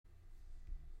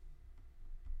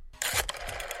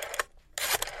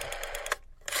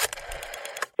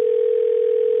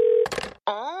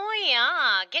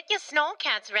your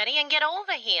snowcats ready and get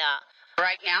over here.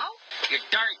 Right now? You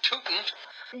darn tootin'.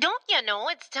 Don't you know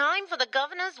it's time for the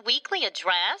governor's weekly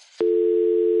address?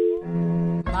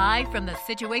 Live from the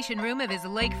Situation Room of his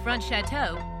lakefront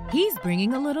chateau, he's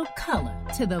bringing a little color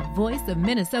to the voice of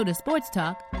Minnesota sports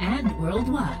talk and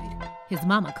worldwide. His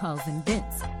mama calls him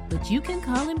Vince, but you can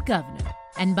call him Governor.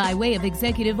 And by way of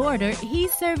executive order,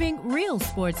 he's serving real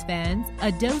sports fans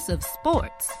a dose of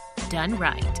sports done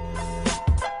right.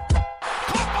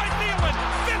 Caught by Thielen,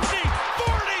 50,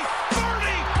 40, 30,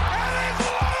 and it's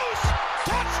loose!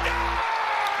 Touchdown!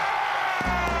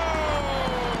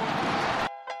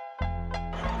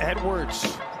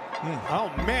 Edwards.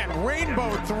 Oh, man.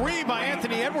 Rainbow three by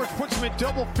Anthony Edwards puts him in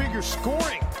double-figure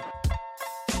scoring.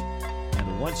 And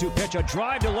the 1-2 pitch, a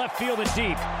drive to left field and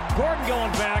deep. Gordon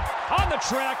going back, on the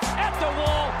track, at the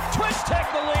wall. Twins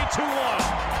take the lead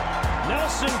 2-1.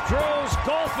 Nelson Cruz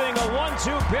golfing a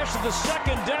 1-2 pitch to the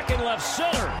second deck in left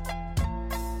center.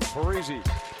 Parisi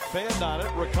fanned on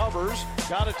it, recovers,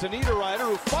 got it to Niederreiter,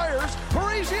 who fires.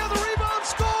 Parisi on the rebound,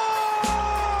 scores!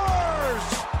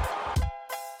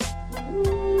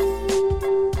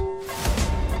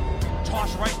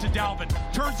 Toss right to Dalvin.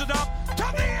 Turns it up to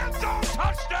the end zone.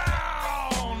 Touchdown!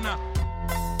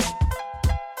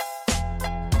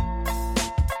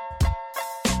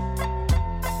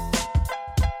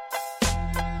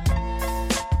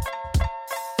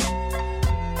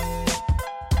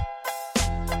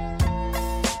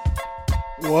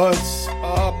 What's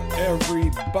up,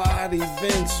 everybody?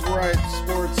 Vince Wright,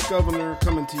 Sports Governor,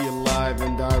 coming to you live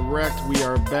and direct. We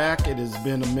are back. It has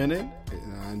been a minute.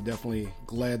 I'm definitely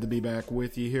glad to be back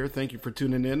with you here. Thank you for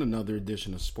tuning in. Another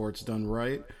edition of Sports Done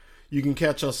Right. You can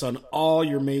catch us on all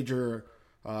your major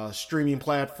streaming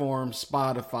platforms: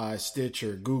 Spotify,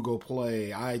 Stitcher, Google Play,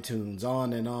 iTunes,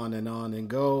 on and on and on and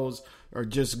goes. Or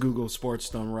just Google Sports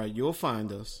Done Right. You'll find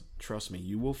us. Trust me,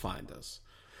 you will find us.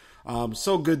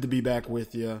 So good to be back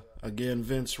with you. Again,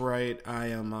 Vince Wright. I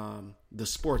am the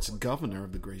sports governor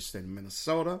of the great state of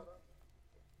Minnesota.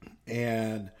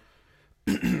 And,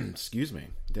 excuse me,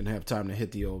 didn't have time to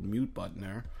hit the old mute button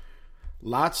there.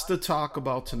 Lots to talk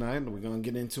about tonight. We're going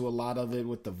to get into a lot of it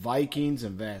with the Vikings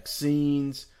and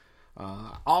vaccines.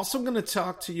 Also going to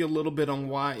talk to you a little bit on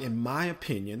why, in my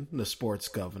opinion, the sports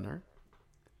governor,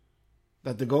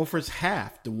 that the Gophers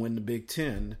have to win the Big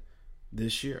Ten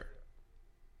this year.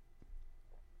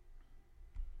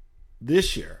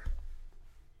 This year.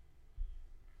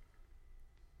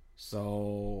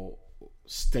 So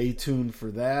stay tuned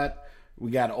for that. We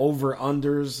got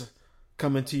over-unders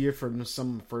coming to you for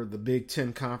the Big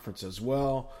Ten Conference as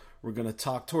well. We're going to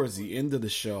talk towards the end of the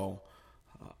show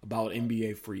about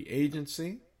NBA free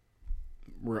agency.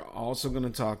 We're also going to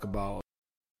talk about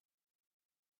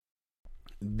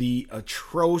the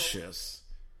atrocious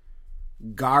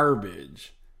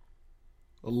garbage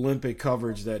Olympic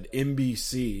coverage that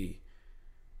NBC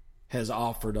has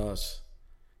offered us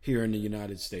here in the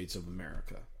United States of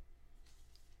America.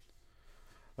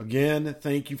 Again,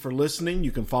 thank you for listening.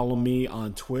 You can follow me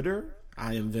on Twitter.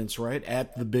 I am Vince Wright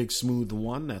at the Big Smooth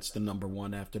One. That's the number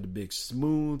one after the Big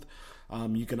Smooth.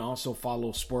 You can also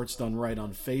follow Sports Done Right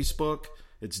on Facebook.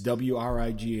 It's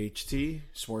WRIGHT,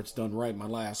 Sports Done Right, my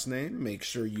last name. Make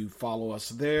sure you follow us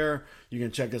there. You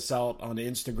can check us out on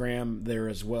Instagram there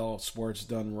as well, Sports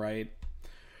Done Right.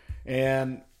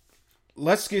 And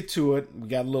let's get to it. We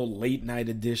got a little late night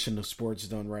edition of Sports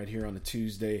Done Right here on a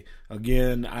Tuesday.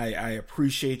 Again, I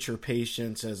appreciate your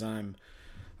patience as I'm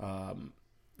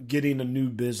getting a new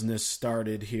business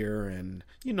started here, and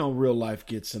real life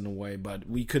gets in the way, but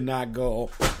we could not go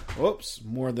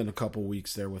more than a couple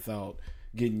weeks there without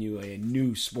getting you a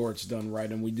new Sports Done Right,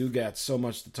 and we do got so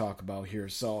much to talk about here.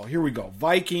 So here we go.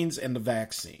 Vikings and the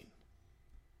vaccine.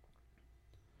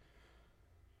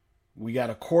 We got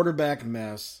a quarterback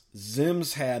mess.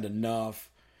 Zim's had enough,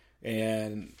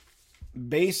 and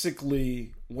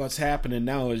basically what's happening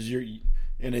now is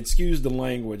and excuse the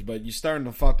language, but you're starting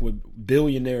to fuck with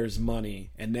billionaires'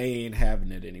 money, and they ain't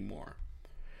having it anymore.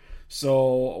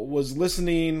 So was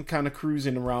listening, kind of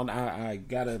cruising around. I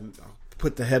gotta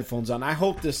put the headphones on. I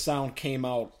hope this sound came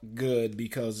out good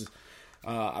because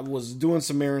I was doing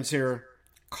some errands here,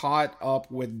 caught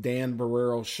up with Dan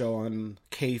Barrero's show on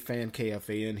KFan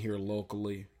KFAN here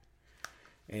locally,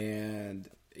 and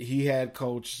he had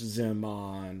Coach Zim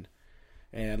on,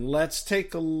 and let's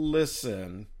take a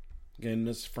listen. Again,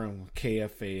 this is from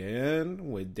KFAN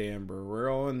with Dan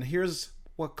Barrero, and here's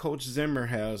what Coach Zimmer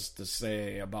has to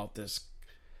say about this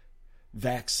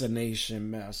vaccination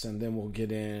mess, and then we'll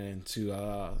get into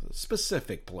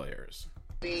specific players.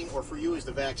 Or for you, is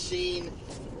the vaccine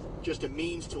just a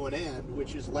means to an end,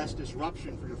 which is less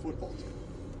disruption for your football team?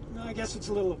 I guess it's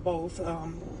a little of both.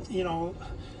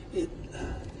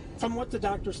 From what the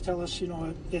doctors tell us, you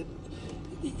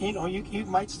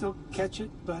might still catch it,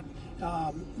 but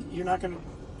you're not going to.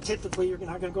 Typically, you're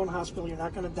not going to go in the hospital. You're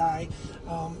not going to die.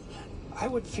 I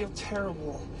would feel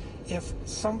terrible if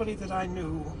somebody that I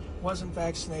knew wasn't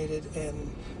vaccinated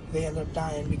and they ended up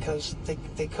dying because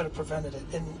they could have prevented it.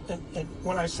 And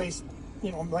when I say,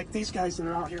 like these guys that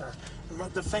are out here,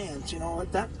 the fans,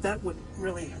 that would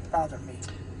really bother me.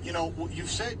 You've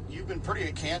said you've been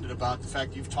pretty candid about the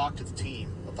fact you've talked to the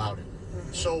team about it.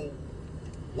 Mm-hmm. So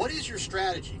what is your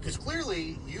strategy? Because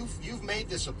clearly you've made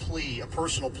this a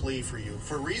personal plea for you,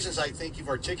 for reasons I think you've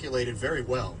articulated very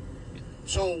well.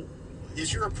 So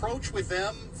is your approach with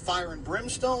them fire and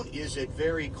brimstone? Is it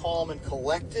very calm and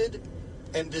collected?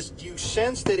 And do you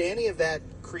sense that any of that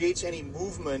creates any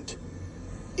movement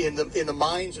in the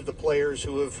minds of the players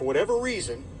who have, for whatever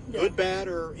reason, good, bad,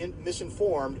 or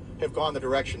misinformed, have gone the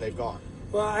direction they've gone?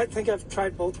 Well, I think I've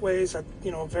tried both ways.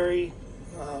 Very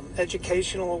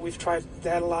educational. We've tried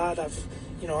that a lot. I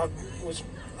was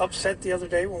upset the other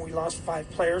day when we lost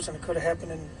 5 players, and it could have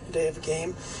happened in the day of a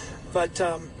game. But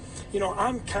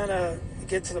I'm kind of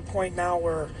get to the point now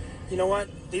where,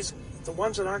 the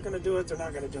ones that aren't going to do it, they're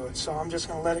not going to do it. So I'm just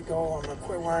going to let it go. I'm going to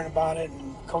quit worrying about it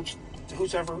and coach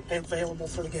who's ever available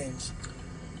for the games.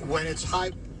 When it's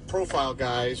high-profile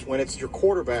guys, when it's your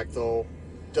quarterback, though,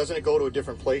 doesn't it go to a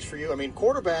different place for you? I mean,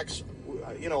 quarterbacks,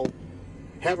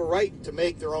 have a right to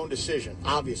make their own decision,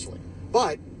 obviously.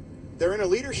 But they're in a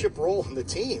leadership role in the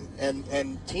team,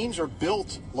 and teams are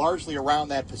built largely around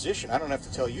that position. I don't have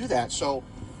to tell you that. So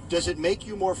does it make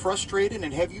you more frustrated,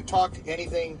 and have you had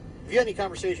any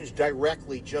conversations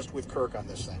directly just with Kirk on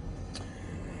this thing?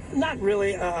 Not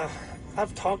really.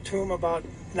 I've talked to him about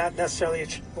not necessarily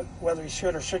whether he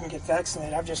should or shouldn't get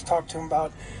vaccinated. I've just talked to him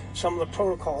about some of the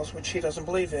protocols, which he doesn't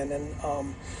believe in. And,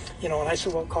 and I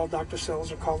said, well, call Dr.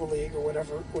 Sills or call the league or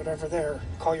whatever there.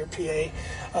 Call your PA.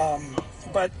 I'm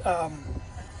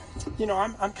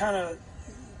kind of,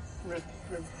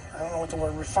 I don't know what the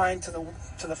word, refined to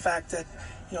the fact that,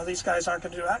 these guys aren't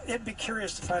going to do it. It'd be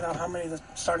curious to find out how many of the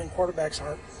starting quarterbacks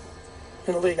are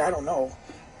in the league. I don't know,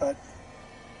 but...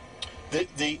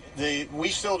 We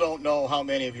still don't know how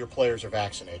many of your players are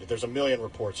vaccinated. There's a million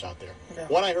reports out there. Yeah.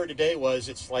 One I heard today was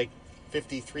it's like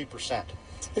 53%.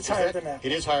 It's higher than that.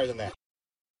 It is higher than that.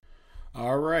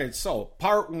 All right, so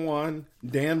part 1,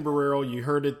 Dan Barreiro, you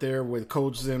heard it there with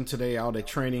Coach Zim today out at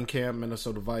training camp,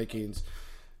 Minnesota Vikings.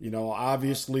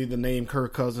 Obviously the name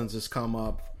Kirk Cousins has come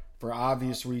up for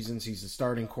obvious reasons. He's a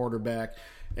starting quarterback.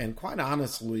 And quite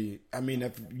honestly, I mean,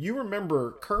 if you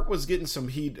remember, Kurt was getting some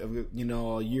heat, a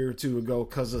year or two ago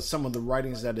because of some of the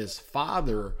writings that his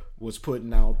father was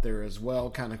putting out there as well,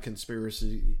 kind of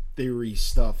conspiracy theory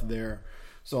stuff there.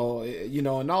 So, in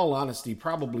all honesty,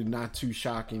 probably not too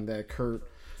shocking that Kurt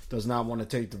does not want to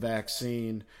take the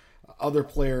vaccine. Other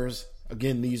players,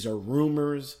 again, these are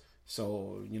rumors.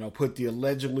 So, put the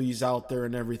allegedlys out there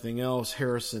and everything else.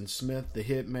 Harrison Smith, the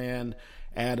hitman.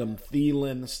 Adam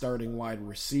Thielen, starting wide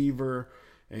receiver,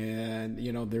 and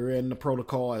they're in the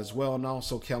protocol as well, and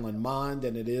also Kellen Mond,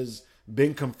 and it is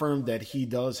been confirmed that he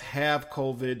does have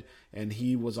COVID, and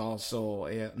he was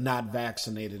also not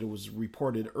vaccinated. It was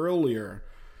reported earlier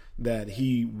that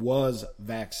he was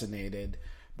vaccinated,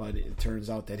 but it turns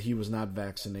out that he was not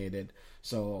vaccinated.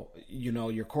 So,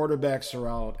 your quarterbacks are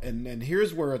out, and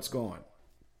here's where it's going.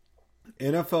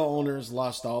 NFL owners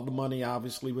lost all the money,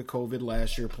 obviously, with COVID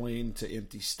last year, playing to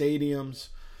empty stadiums,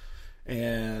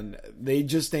 and they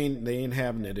just ain't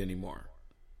having it anymore.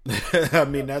 I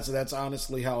mean, that's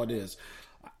honestly how it is.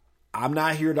 I'm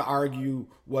not here to argue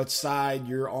what side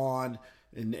you're on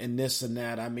and this and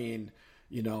that. I mean,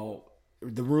 the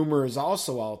rumor is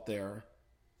also out there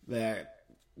that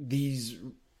these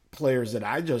players that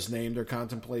I just named are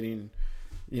contemplating,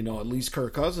 at least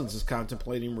Kirk Cousins is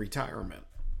contemplating retirement.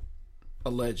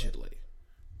 Allegedly.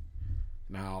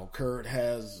 Now, Kurt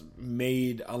has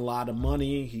made a lot of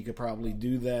money. He could probably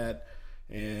do that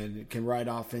and can ride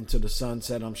off into the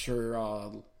sunset. I'm sure,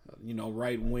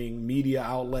 right-wing media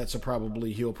outlets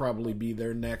he'll probably be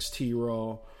their next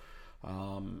hero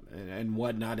and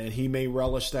whatnot. And he may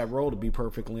relish that role, to be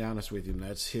perfectly honest with you.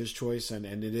 That's his choice, and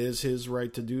it is his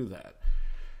right to do that.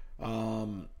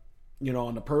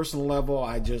 On the personal level,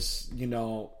 I just,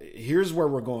 here's where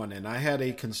we're going. And I had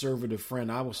a conservative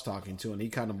friend I was talking to, and he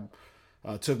kind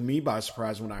of took me by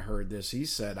surprise when I heard this. He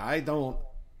said, I don't,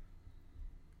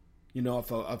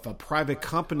 if a private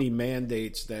company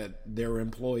mandates that their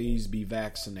employees be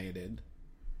vaccinated,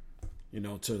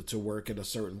 to work at a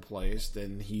certain place,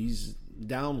 then he's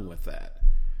down with that.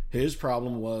 His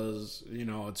problem was,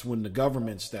 it's when the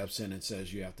government steps in and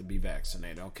says you have to be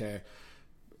vaccinated. Okay,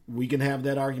 we can have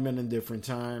that argument in a different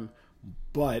time,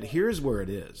 but here's where it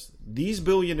is. These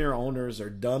billionaire owners are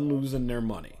done losing their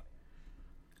money.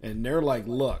 And they're like,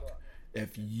 look,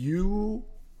 if you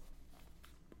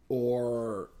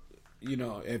are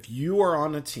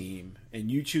on a team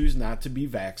and you choose not to be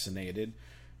vaccinated,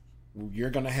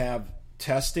 you're going to have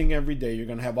testing every day. You're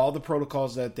going to have all the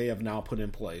protocols that they have now put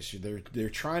in place. They're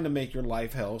trying to make your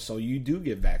life hell, so you do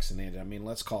get vaccinated. I mean,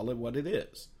 let's call it what it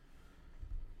is.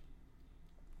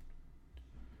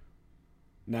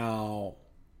 Now,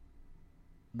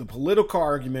 the political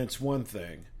argument's one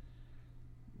thing,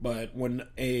 but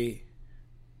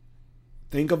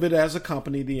think of it as a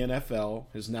company, the NFL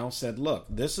has now said, look,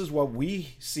 this is what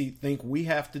we think we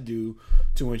have to do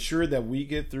to ensure that we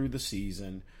get through the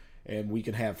season and we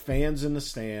can have fans in the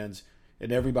stands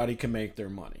and everybody can make their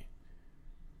money.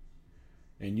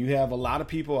 And you have a lot of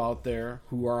people out there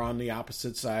who are on the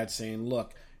opposite side saying,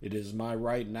 look, it is my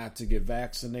right not to get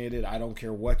vaccinated. I don't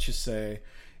care what you say.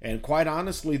 And quite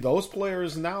honestly, those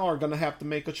players now are going to have to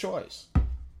make a choice.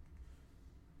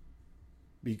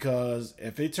 Because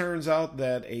if it turns out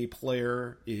that a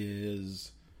player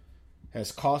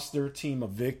has cost their team a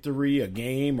victory, a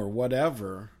game, or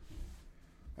whatever,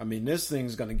 I mean, this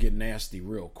thing's going to get nasty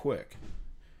real quick.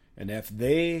 And if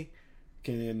they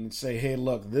can say, hey,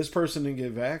 look, this person didn't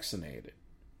get vaccinated,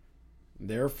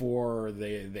 therefore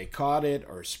they caught it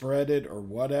or spread it or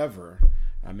whatever,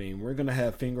 I mean, we're going to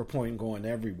have finger pointing going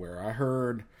everywhere. I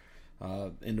heard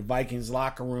in the Vikings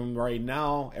locker room right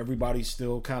now, everybody's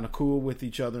still kind of cool with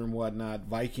each other and whatnot.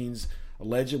 Vikings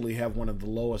allegedly have one of the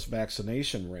lowest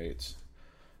vaccination rates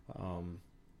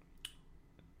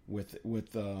within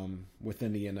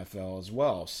the NFL as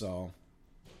well. So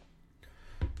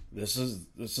this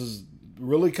is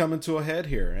really coming to a head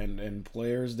here, and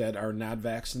players that are not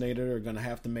vaccinated are going to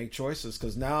have to make choices,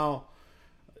 because now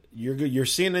you're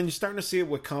seeing, and you're starting to see it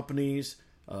with companies.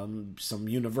 Some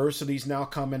universities now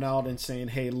coming out and saying,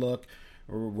 hey, look,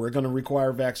 we're going to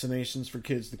require vaccinations for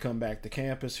kids to come back to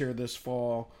campus here this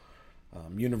fall.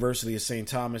 University of St.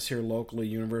 Thomas here locally,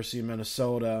 University of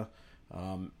Minnesota,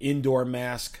 indoor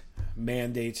mask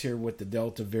mandates here with the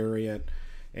Delta variant.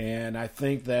 And I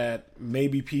think that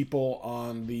maybe people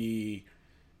on the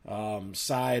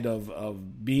side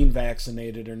of being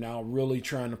vaccinated are now really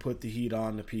trying to put the heat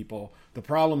on the people. The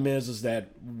problem is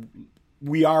that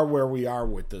we are where we are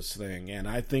with this thing, and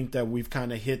I think that we've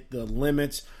kind of hit the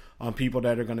limits on people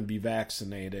that are going to be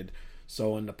vaccinated.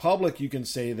 So in the public, you can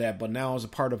say that, but now as a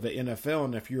part of the NFL,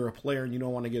 and if you're a player and you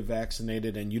don't want to get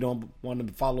vaccinated and you don't want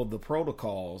to follow the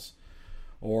protocols,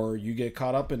 or you get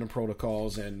caught up in the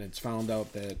protocols and it's found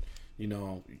out that,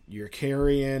 you're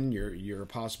carrying, you're a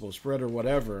possible spreader,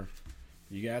 whatever,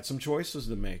 you got some choices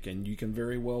to make, and you can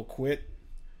very well quit,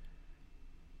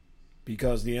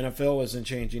 because the NFL isn't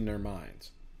changing their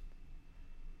minds.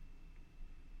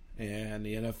 And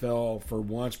the NFL, for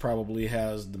once, probably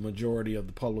has the majority of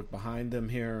the public behind them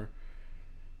here.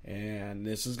 And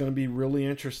this is going to be really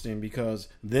interesting, because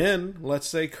then, let's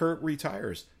say Kurt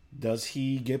retires. Does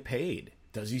he get paid?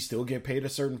 Does he still get paid a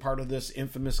certain part of this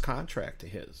infamous contract to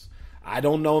his? I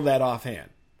don't know that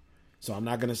offhand, so I'm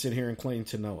not going to sit here and claim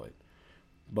to know it.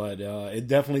 But it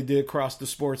definitely did cross the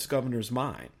sports governor's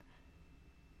mind.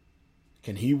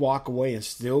 Can he walk away and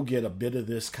still get a bit of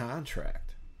this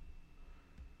contract?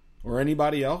 Or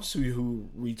anybody else who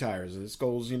retires? This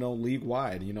goes,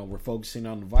 league-wide. We're focusing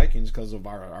on the Vikings because of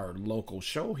our local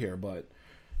show here, but,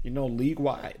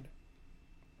 league-wide.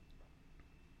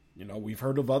 We've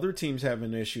heard of other teams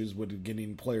having issues with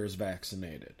getting players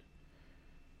vaccinated.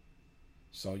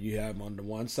 So you have on the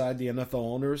one side the NFL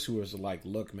owners who is like,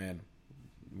 look, man,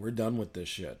 we're done with this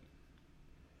shit.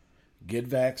 Get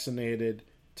vaccinated.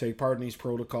 Take part in these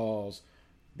protocols.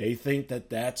 They think that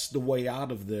that's the way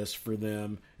out of this for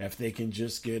them if they can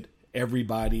just get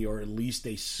everybody, or at least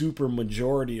a super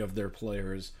majority of their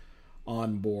players,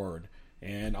 on board.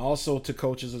 And also to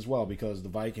coaches as well, because the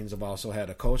Vikings have also had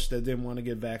a coach that didn't want to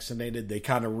get vaccinated. They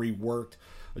kind of reworked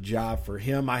a job for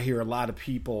him. I hear a lot of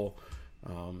people,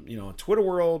 Twitter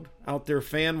world out there,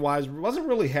 fan-wise, wasn't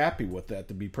really happy with that,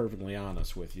 to be perfectly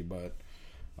honest with you. But,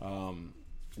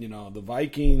 the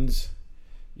Vikings,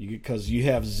 because you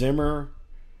have Zimmer,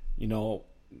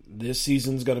 this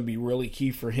season's going to be really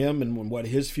key for him and what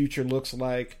his future looks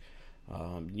like.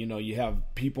 You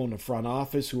have people in the front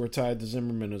office who are tied to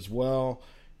Zimmerman as well,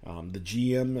 the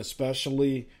GM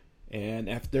especially, and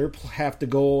if they have to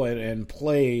go and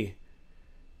play,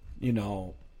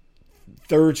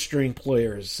 third string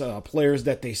players, players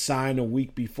that they sign a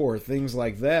week before, things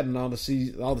like that, and all of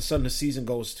a sudden the season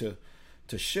goes to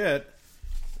to shit,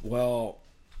 well,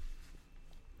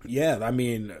 yeah, I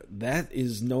mean, that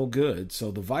is no good.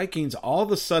 So the Vikings, all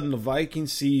of a sudden, the Viking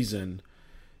season,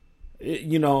 I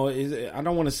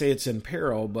don't want to say it's in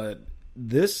peril, but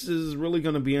this is really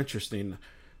going to be interesting.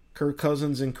 Kirk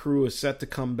Cousins and crew is set to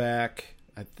come back.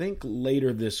 I think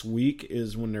later this week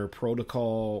is when their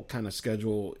protocol kind of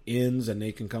schedule ends and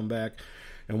they can come back.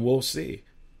 And we'll see.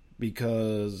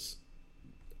 Because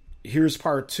here's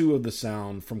part 2 of the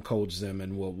sound from Coach Zim,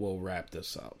 and we'll wrap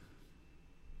this up.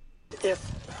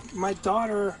 If my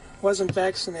daughter wasn't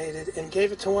vaccinated and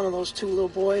gave it to one of those 2 little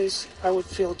boys, I would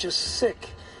feel just sick.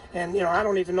 And, I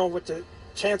don't even know what the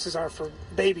chances are for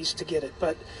babies to get it.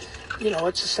 But,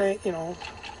 it's the same,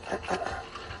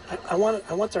 I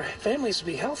want their families to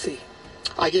be healthy.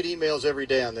 I get emails every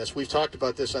day on this. We've talked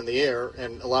about this on the air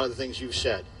and a lot of the things you've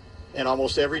said. And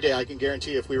almost every day, I can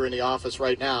guarantee if we were in the office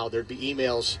right now, there'd be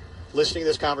emails listening to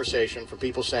this conversation from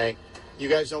people saying, you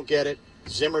guys don't get it.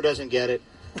 Zimmer doesn't get it.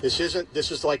 This has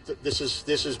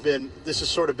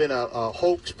sort of been a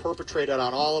hoax perpetrated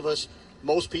on all of us.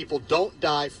 Most people don't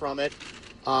die from it.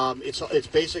 It's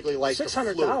basically like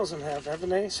 600,000 haven't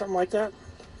they? Something like that.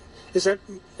 Isn't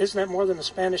that more than the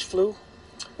Spanish flu?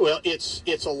 Well,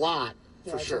 it's a lot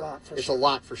for sure. It's a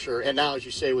lot for sure. And now, as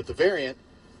you say, with the variant,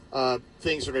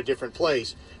 things are in a different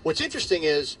place. What's interesting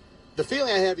is the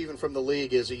feeling I have even from the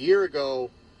league is a year ago,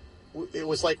 it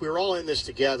was like we were all in this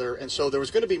together, and so there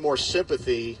was going to be more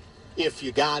sympathy if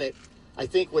you got it. I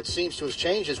think what seems to have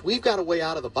changed is we've got a way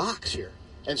out of the box here.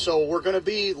 And so we're going to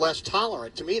be less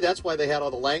tolerant. To me, that's why they had all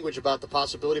the language about the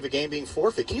possibility of a game being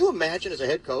forfeit. Can you imagine as a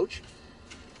head coach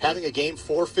having a game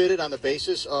forfeited on the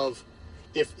basis of,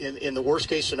 if in the worst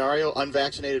case scenario,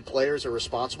 unvaccinated players are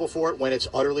responsible for it when it's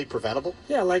utterly preventable?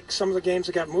 Yeah, like some of the games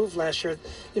that got moved last year.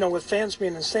 With fans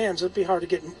being in stands, it'd be hard to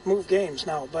get moved games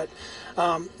now. But,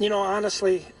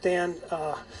 honestly, Dan,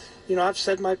 I've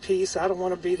said my piece. I don't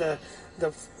want to be the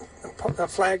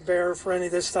flag bearer for any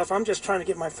of this stuff. I'm just trying to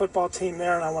get my football team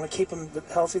there, and I want to keep them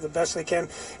healthy the best they can.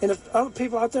 And if other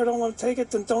people out there don't want to take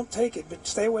it, then don't take it. But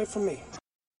stay away from me.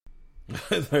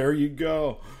 There you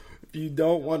go. If you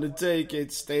don't want to take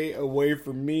it, stay away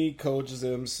from me, Coach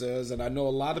Zim says. And I know a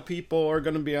lot of people are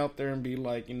going to be out there and be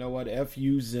like, you know what, F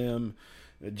you, Zim.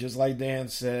 Just like Dan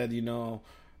said,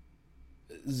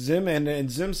 Zim,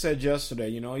 and Zim said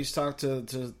yesterday, he's talked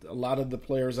to a lot of the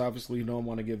players, obviously, who don't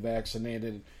want to get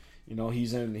vaccinated.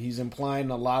 He's implying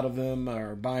a lot of them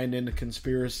are buying into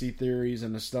conspiracy theories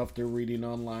and the stuff they're reading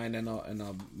online and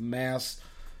a mass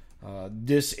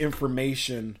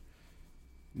disinformation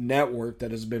network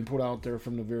that has been put out there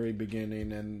from the very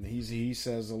beginning, and he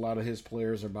says a lot of his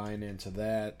players are buying into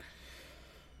that.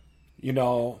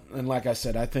 And like I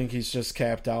said, I think he's just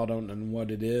capped out on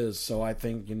what it is. So I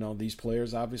think, these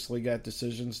players obviously got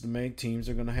decisions to make. Teams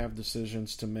are going to have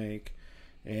decisions to make,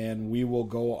 and we will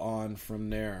go on from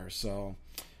there. So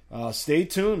stay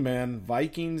tuned, man.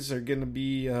 Vikings are going to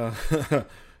be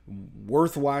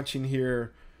worth watching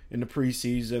here in the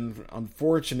preseason.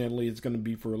 Unfortunately, it's going to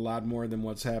be for a lot more than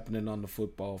what's happening on the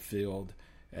football field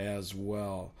as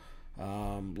well.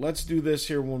 Let's do this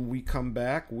here when we come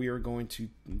back. We are going to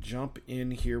jump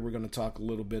in here. We're going to talk a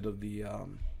little bit of the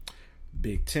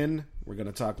Big Ten. We're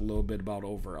going to talk a little bit about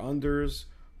over-unders.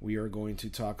 We are going to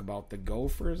talk about the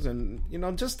Gophers and,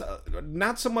 just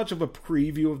not so much of a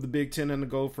preview of the Big Ten and the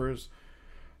Gophers.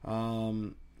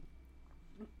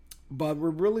 But we're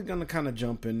really going to kind of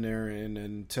jump in there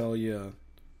and tell you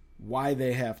why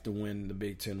they have to win the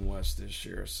Big Ten West this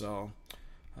year. So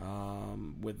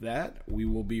with that, we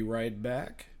will be right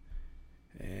back.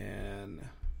 And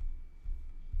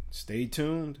stay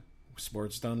tuned.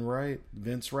 Sports Done Right.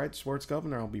 Vince Wright, Sports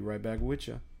Governor. I'll be right back with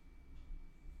you.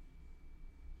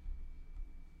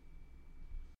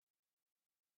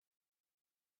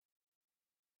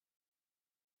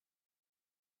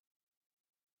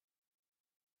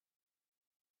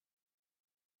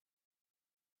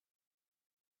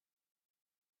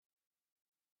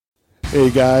 Hey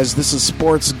guys, this is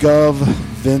Sports Gov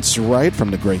Vince Wright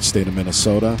from the great state of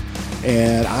Minnesota,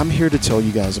 and I'm here to tell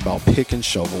you guys about Pick and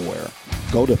Shovelware.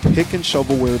 Go to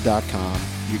pickandshovelware.com.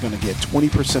 You're going to get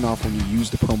 20% off when you use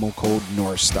the promo code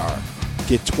Northstar.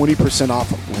 Get 20%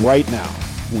 off right now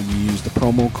when you use the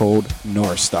promo code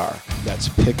Northstar. That's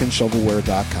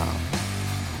pickandshovelware.com.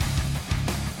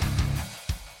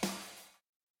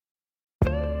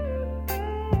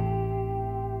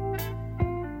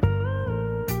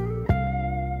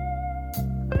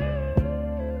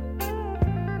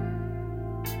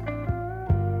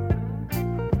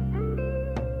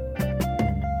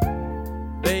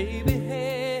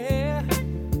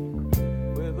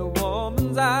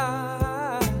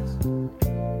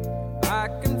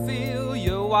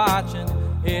 watching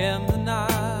in the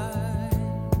night.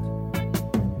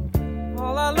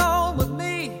 All alone with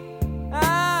me,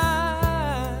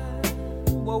 I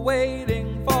were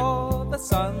waiting for the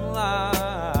sunlight.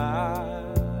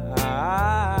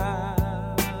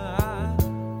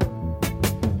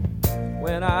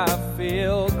 When I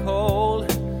feel cold,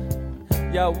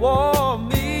 you warm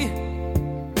me,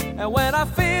 and when I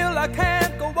feel I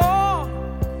can't go on,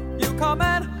 you come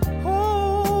and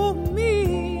hold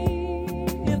me.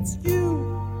 It's you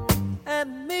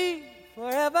and me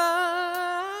forever.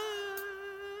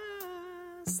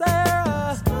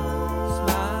 Sarah,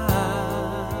 smile.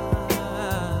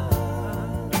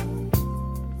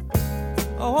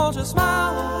 Oh, won't you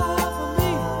smile for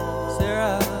me,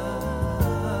 Sarah?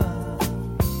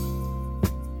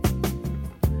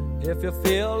 If you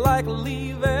feel like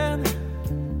leaving,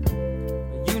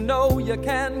 you know you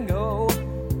can go.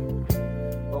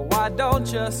 But why don't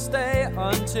you stay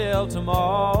until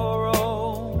tomorrow?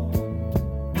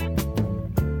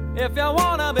 If you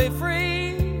wanna be free,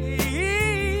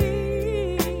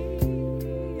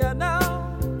 you know,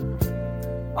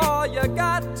 all you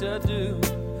got to do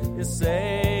is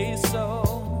say so.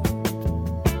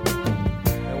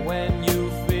 And when you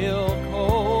feel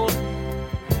cold,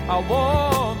 I'll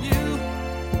warm you.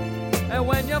 And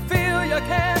when you feel you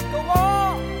can't go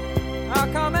on,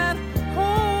 I'll come and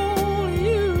hold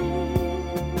you.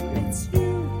 It's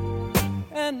you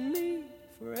and me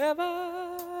forever.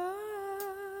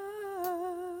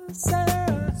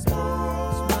 Sarah,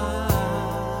 smile.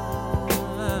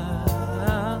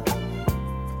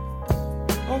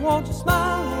 Oh, won't you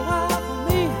smile for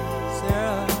me,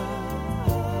 Sarah?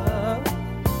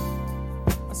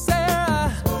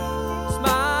 Sarah,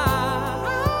 smile.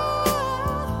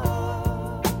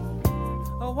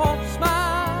 Oh, won't you smile?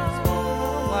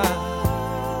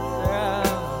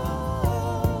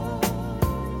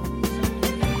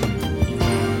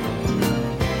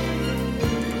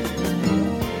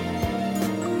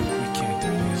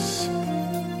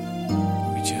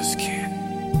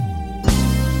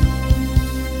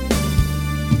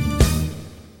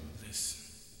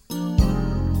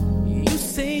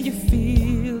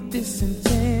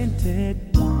 Disenchanted,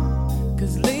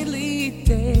 'cause lately it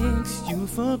takes you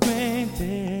for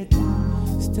granted.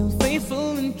 Still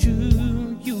faithful and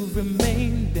true, you've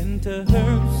remained, and to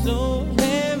her so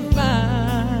have I.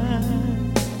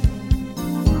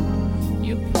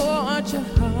 You pour out your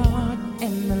heart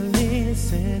and I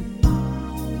listen,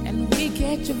 and we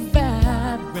get your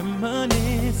vibe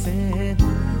reminiscing.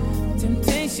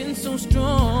 Temptation so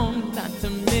strong, not to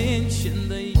mention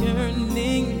the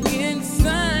yearning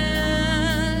inside.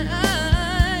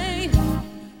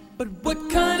 But what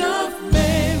kind of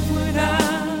man would I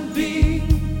be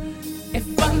if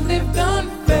I lived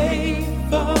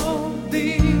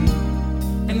unfaithfully?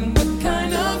 And what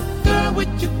kind of girl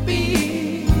would you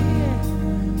be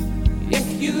if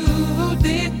you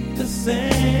did the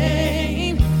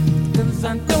same? 'Cause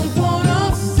I don't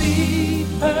wanna see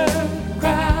her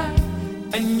cry,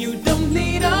 and you don't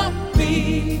need a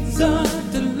reason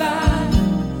to lie.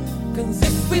 'Cause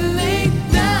if we lay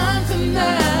down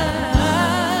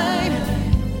tonight,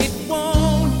 it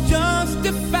won't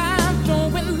justify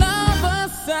throwing love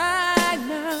aside.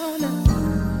 Now,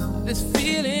 this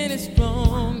feeling is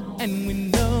strong and we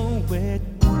know it,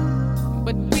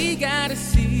 but we gotta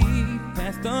see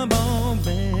past the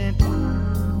moment.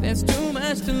 There's too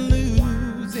much to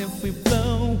lose if we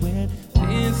blow it.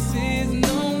 This is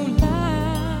no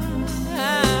lie.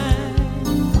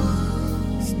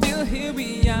 Still here we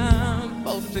are,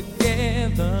 both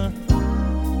together,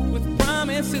 with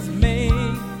promises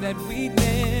made that we'd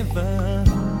never.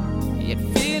 Yet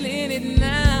feeling it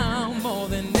now more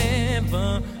than ever,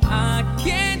 I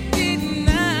can't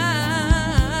deny.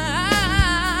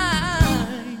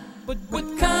 But what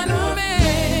kind of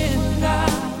man would I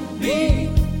be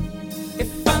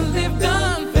if I lived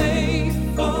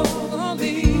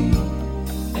unfaithfully?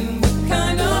 And what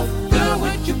kind of girl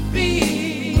would you be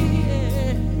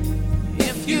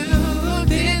if you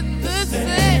did the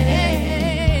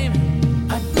same?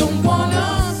 I don't wanna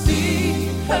see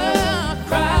her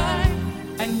cry,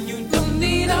 and you don't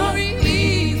need a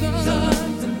reason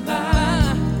to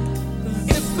lie.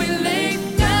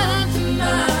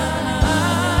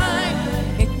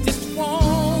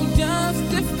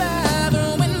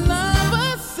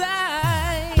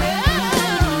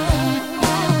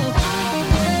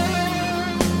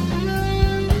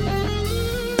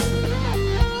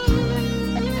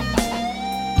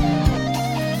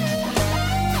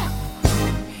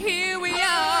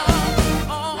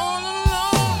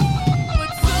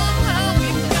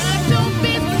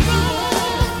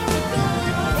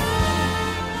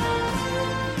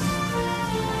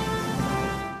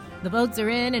 votes are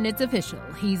in and it's official.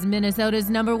 He's Minnesota's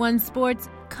 #1 sports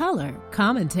color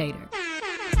commentator.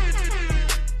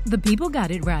 The people got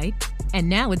it right, and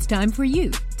now it's time for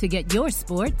you to get your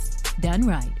sports done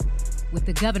right. With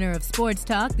the governor of sports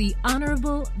talk, the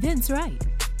Honorable Vince Wright.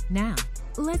 Now,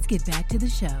 let's get back to the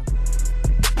show.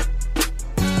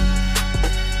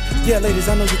 Yeah, ladies,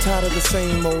 I know you're tired of the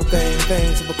same old thing.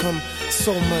 Things have become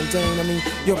so mundane. I mean,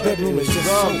 your bedroom is just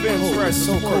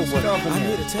so cold. But I'm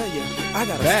here to tell you, I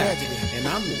got a strategy. And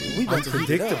I'm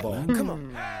unpredictable. Come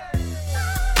on.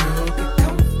 Girl, get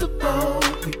comfortable.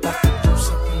 We about to do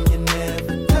something you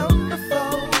never done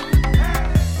before.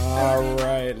 All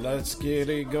right, let's get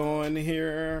it going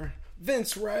here.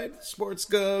 Vince Wright, Sports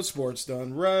Go, Sports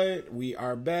Done Right. We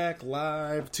are back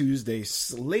live Tuesday,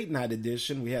 late night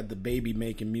edition. We had the baby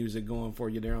making music going for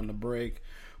you there on the break.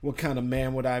 What Kind of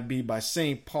Man Would I Be by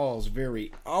St. Paul's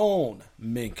very own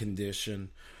Mint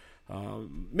Condition.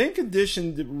 Mint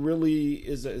Condition really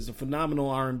is a phenomenal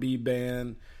R&B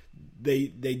band. They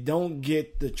don't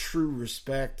get the true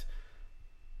respect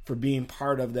for being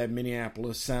part of that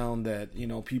Minneapolis sound that, you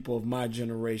know, people of my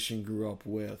generation grew up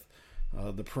with.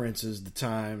 The Princes, the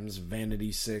Times,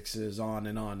 Vanity Sixes, on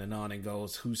and on and on it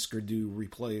goes. Husker Du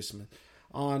Replacement,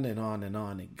 on and on and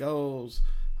on it goes.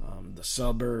 The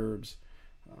Suburbs,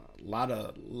 a lot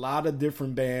of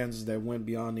different bands that went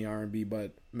beyond the R&B,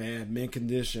 but man, Mint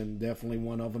Condition, definitely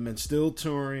one of them, and still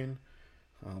touring.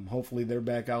 Hopefully they're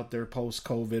back out there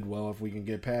post-COVID. Well, if we can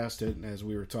get past it, as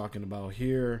we were talking about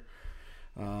here,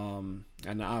 and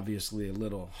obviously a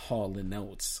little Hall &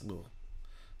 Oates, little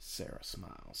Sarah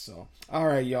Smiles. So, all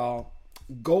right, y'all.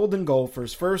 Golden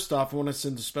Gophers. First off, I want to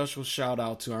send a special shout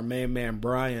out to our main man,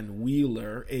 Brian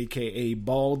Wheeler, a.k.a.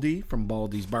 Baldy from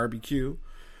Baldy's Barbecue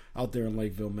out there in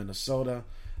Lakeville, Minnesota.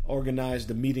 Organized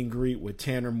a meet and greet with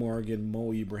Tanner Morgan,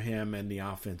 Mo Ibrahim, and the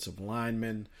offensive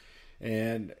linemen.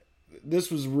 And this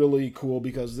was really cool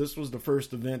because this was the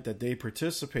first event that they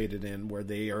participated in where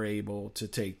they are able to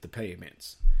take the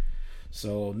payments.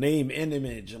 So, name,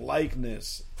 image,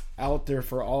 likeness out there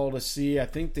for all to see. I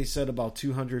think they said about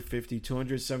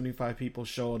 275 people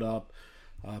showed up,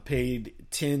 paid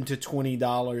 $10 to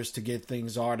 $20 to get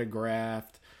things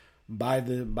autographed by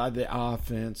the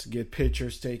offense, get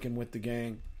pictures taken with the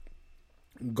gang.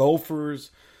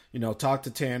 Gophers, you know, talk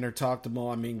to Tanner, talk to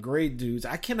Mo. I mean, great dudes.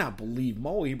 I cannot believe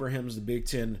Mo Ibrahim's the Big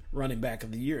Ten running back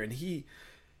of the year, and he,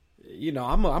 you know,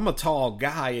 I'm a tall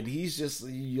guy, and he's just,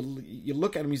 you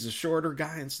look at him, he's a shorter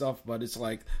guy and stuff, but it's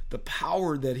like the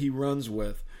power that he runs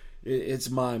with, it's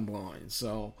mind-blowing.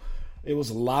 So it was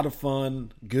a lot of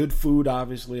fun. Good food,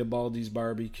 obviously, at Baldy's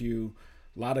Barbecue.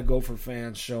 A lot of Gopher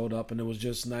fans showed up, and it was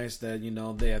just nice that, you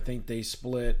know, I think they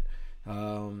split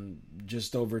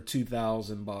just over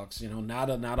 $2,000. You know,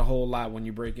 not a whole lot when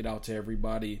you break it out to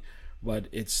everybody, but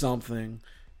it's something,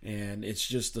 and it's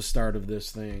just the start of this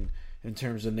thing in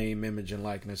terms of name, image, and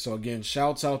likeness. So again,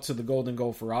 shouts out to the Golden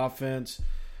Gopher offense,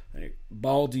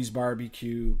 Baldy's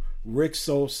Barbecue, Rick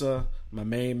Sosa, my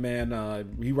main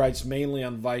man. He writes mainly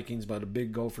on Vikings, but a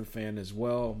big Gopher fan as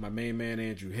well. My main man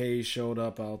Andrew Hayes showed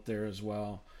up out there as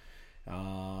well.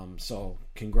 So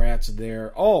congrats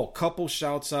there. Oh, couple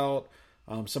shouts out.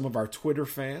 Some of our Twitter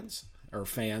fans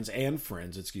and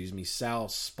friends, Sal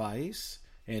Spice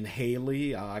and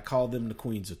Haley. I call them the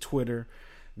queens of Twitter.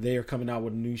 They are coming out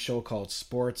with a new show called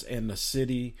Sports and the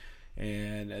City.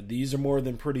 And these are more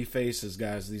than pretty faces,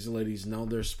 guys. These ladies know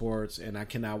their sports, and I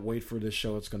cannot wait for this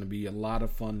show. It's going to be a lot of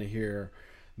fun to hear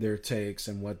their takes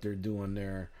and what they're doing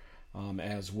there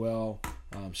as well.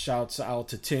 Shouts out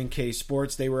to 10K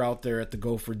Sports. They were out there at the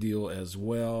Gopher deal as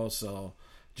well. So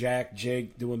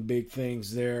Jake doing big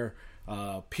things there.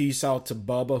 Peace out to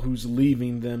Bubba, who's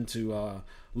leaving them to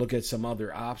look at some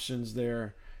other options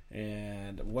there.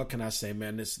 And what can I say,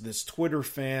 man? This Twitter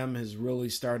fam is really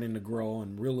starting to grow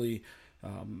and really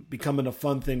becoming a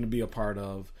fun thing to be a part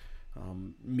of.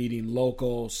 Meeting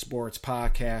local sports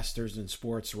podcasters and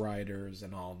sports writers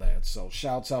and all that. So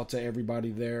shouts out to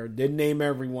everybody there. Didn't name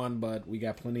everyone, but we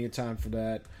got plenty of time for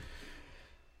that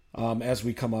as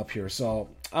we come up here.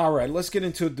 So, all right, let's get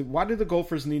into it. Why do the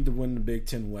Gophers need to win the Big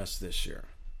Ten West this year?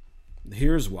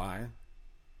 Here's why.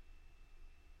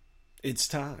 It's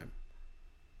time.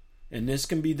 And this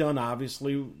can be done,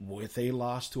 obviously, with a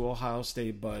loss to Ohio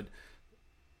State, but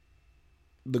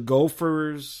the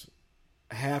Gophers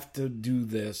have to do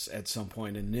this at some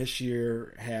point, and this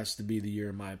year has to be the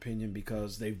year, in my opinion,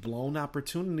 because they've blown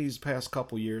opportunities past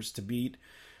couple years to beat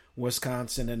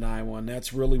Wisconsin and Iowa, and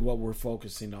that's really what we're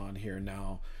focusing on here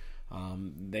now.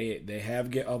 They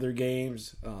have other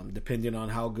games, depending on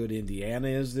how good Indiana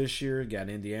is this year. Got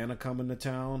Indiana coming to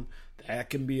town. That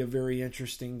can be a very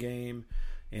interesting game.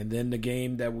 And then the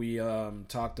game that we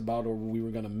talked about, or we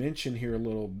were going to mention here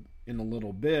in a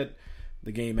little bit,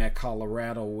 the game at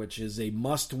Colorado, which is a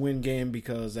must-win game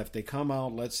because if they come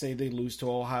out, let's say they lose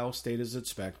to Ohio State as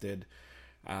expected,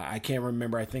 I can't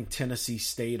remember, I think Tennessee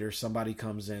State or somebody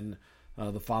comes in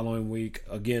the following week,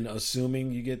 again,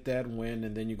 assuming you get that win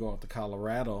and then you go out to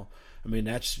Colorado. I mean,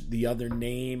 that's the other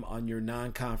name on your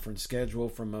non-conference schedule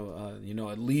from,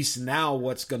 at least now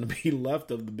what's going to be left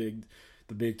of the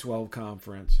Big 12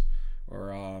 conference.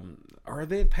 Or are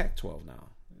they at Pac-12 now?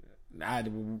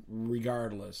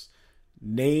 Regardless.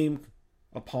 Name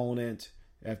opponent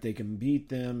if they can beat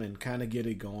them and kind of get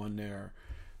it going there.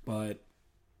 But,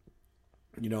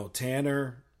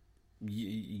 Tanner,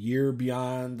 year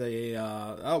beyond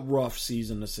a rough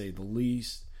season to say the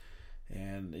least.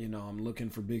 And, I'm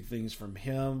looking for big things from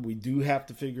him. We do have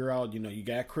to figure out, you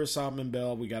got Chris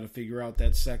Autman-Bell. We got to figure out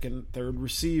that second, third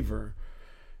receiver.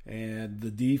 And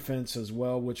the defense as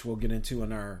well, which we'll get into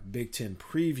in our Big Ten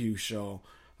preview show.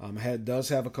 Does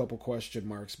have a couple question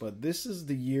marks, but this is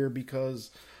the year because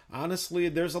honestly,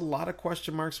 there's a lot of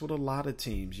question marks with a lot of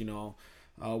teams.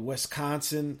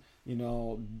 Wisconsin,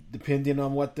 depending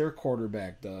on what their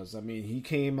quarterback does. I mean, he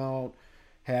came out,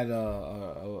 had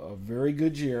a very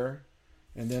good year,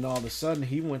 and then all of a sudden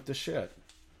he went to shit.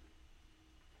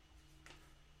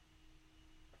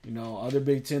 Other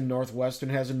Big Ten, Northwestern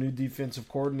has a new defensive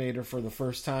coordinator for the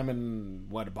first time in,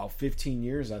 about 15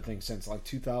 years, I think, since like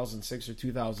 2006 or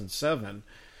 2007.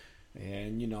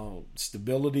 And,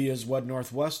 stability is what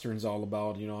Northwestern's all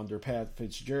about, under Pat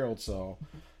Fitzgerald. So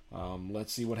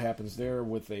let's see what happens there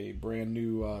with a brand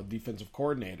new defensive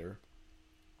coordinator.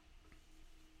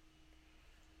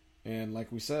 And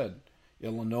like we said,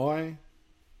 Illinois,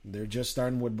 they're just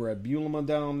starting with Brett Bielema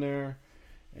down there.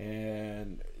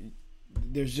 And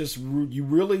there's just,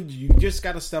 you just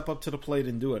got to step up to the plate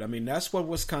and do it. I mean, that's what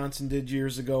Wisconsin did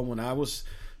years ago when I was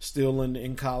still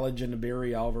in college and the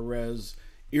Barry Alvarez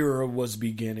era was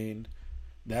beginning.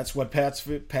 That's what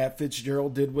Pat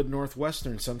Fitzgerald did with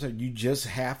Northwestern. Sometimes you just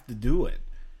have to do it.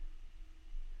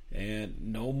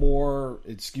 And no more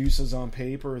excuses on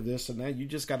paper, this and that. You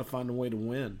just got to find a way to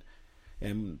win.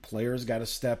 And players got to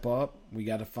step up. We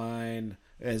got to find,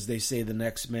 as they say, the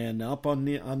next man up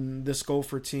on this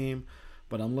Gopher team.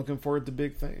 But I'm looking forward to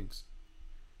big things.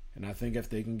 And I think if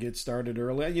they can get started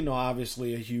early,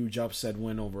 obviously a huge upset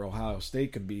win over Ohio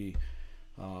State could be,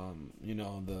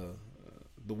 the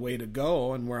way to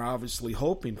go. And we're obviously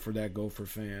hoping for that Gopher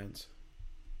fans.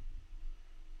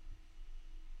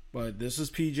 But this is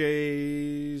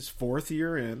PJ's fourth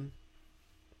year in.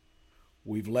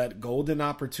 We've let golden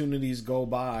opportunities go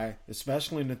by,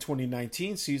 especially in the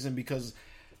 2019 season, because,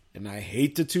 and I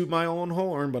hate to toot my own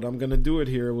horn, but I'm going to do it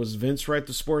here. It was Vince Wright,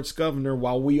 the sports governor,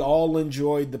 while we all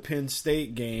enjoyed the Penn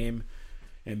State game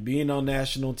and being on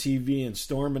national TV and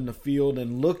storming the field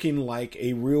and looking like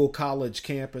a real college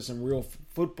campus and real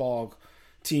football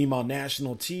team on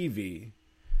national TV.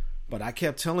 But I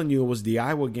kept telling you it was the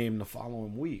Iowa game the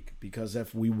following week, because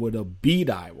if we would have beat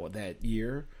Iowa that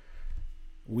year,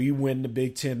 we win the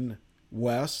Big Ten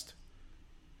West.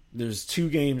 There's 2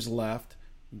 games left.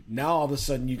 Now all of a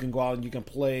sudden you can go out and you can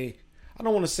play, I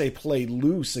don't want to say play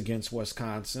loose against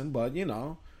Wisconsin, but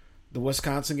the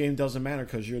Wisconsin game doesn't matter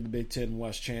because you're the Big Ten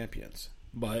West champions.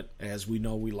 But as we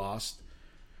know, we lost.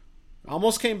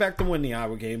 Almost came back to win the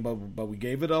Iowa game, but we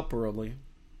gave it up early.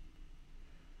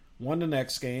 Won the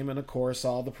next game, and of course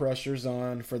all the pressure's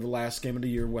on for the last game of the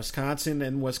year. Wisconsin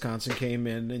came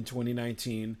in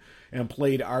 2019 and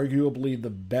played arguably the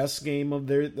best game of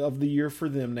the year for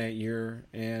them that year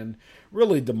and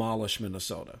really demolished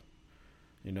Minnesota.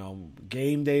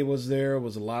 Game day was there. It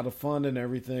was a lot of fun and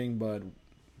everything, but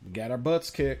we got our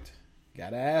butts kicked.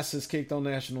 Got our asses kicked on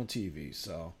national TV.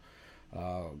 So,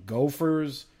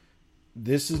 Gophers,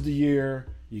 this is the year.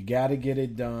 You got to get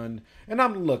it done. And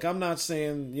I'm not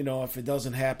saying, if it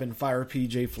doesn't happen, fire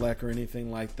PJ Fleck or anything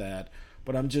like that.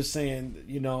 But I'm just saying,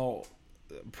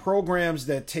 programs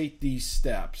that take these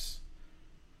steps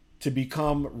to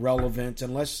become relevant,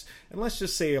 and let's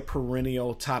just say a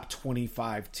perennial top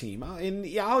 25 team. And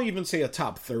I'll even say a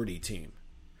top 30 team.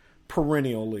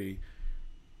 Perennially,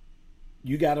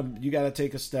 you gotta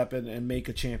take a step and make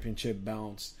a championship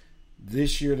bounce.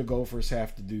 This year the Gophers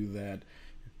have to do that.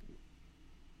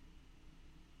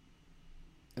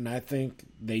 And I think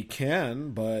they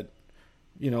can, but,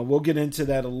 we'll get into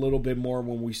that a little bit more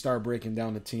when we start breaking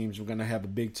down the teams. We're going to have a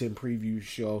Big Ten preview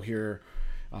show here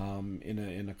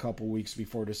in a couple weeks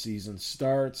before the season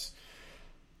starts.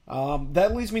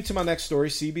 That leads me to my next story.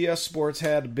 CBS Sports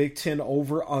had Big Ten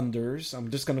over-unders. I'm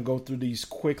just going to go through these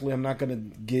quickly. I'm not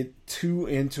going to get too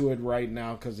into it right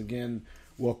now because, again,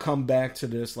 we'll come back to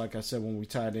this, like I said, when we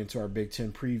tie it into our Big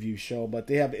Ten preview show. But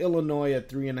they have Illinois at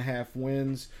 3.5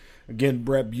 wins. Again,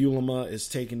 Brett Bielema is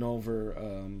taking over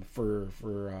for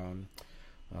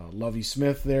Lovie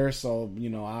Smith there. So,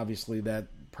 obviously that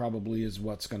probably is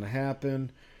what's going to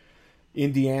happen.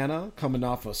 Indiana, coming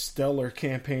off a stellar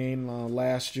campaign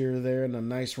last year there and a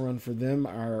nice run for them,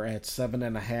 are at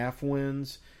 7.5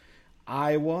 wins.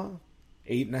 Iowa,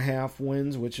 8.5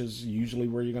 wins, which is usually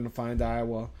where you're going to find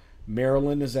Iowa.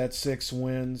 Maryland is at 6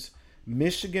 wins.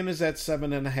 Michigan is at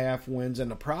 7.5 wins.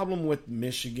 And the problem with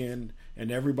Michigan,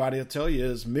 and everybody will tell you,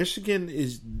 is Michigan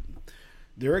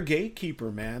they're a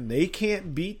gatekeeper, man. They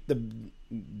can't beat the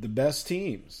best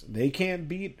teams. They can't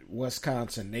beat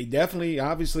Wisconsin. They definitely,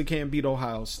 obviously can't beat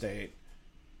Ohio State.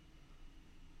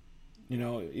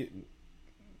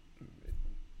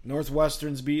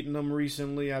 Northwestern's beaten them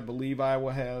recently. I believe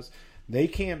Iowa has. They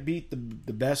can't beat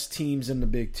the best teams in the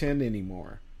Big Ten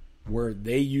anymore, where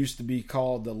they used to be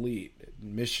called elite.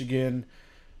 Michigan,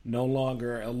 no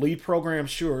longer elite program.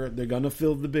 Sure, they're going to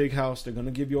fill the big house. They're going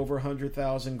to give you over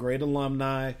 100,000. Great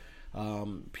alumni.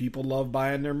 People love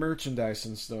buying their merchandise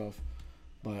and stuff.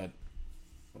 But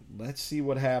let's see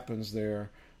what happens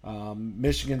there.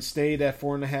 Michigan State at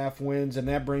 4.5 wins, and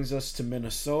that brings us to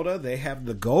Minnesota. They have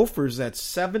the Gophers at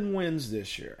 7 wins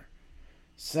this year.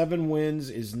 7 wins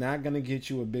is not going to get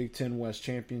you a Big Ten West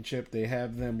championship. They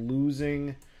have them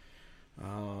losing,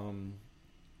 and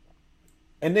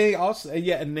they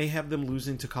have them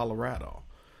losing to Colorado.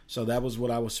 So that was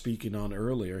what I was speaking on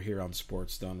earlier here on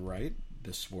Sports Done Right,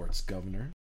 the Sports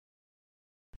Governor.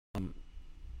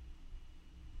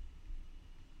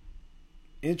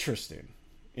 Interesting.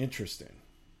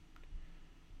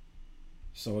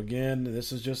 So again,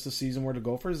 this is just a season where the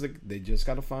Gophers, they just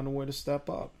got to find a way to step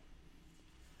up.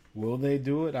 Will they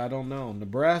do it? I don't know.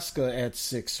 Nebraska at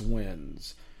 6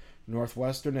 wins.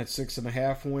 Northwestern at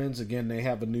 6.5 wins. Again, they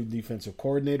have a new defensive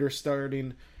coordinator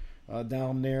starting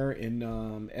down there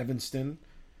in Evanston.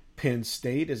 Penn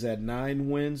State is at 9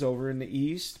 wins over in the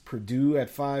East. Purdue at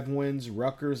 5 wins.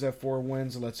 Rutgers at 4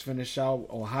 wins. Let's finish out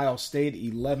Ohio State,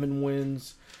 11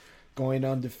 wins, going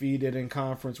undefeated in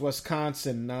conference.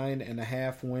 Wisconsin,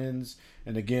 9.5 wins.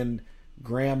 And again,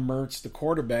 Graham Mertz, the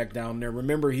quarterback down there.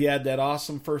 Remember, he had that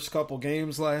awesome first couple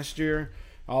games last year.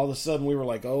 All of a sudden, we were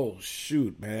like, oh,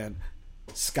 shoot, man.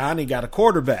 Scotty got a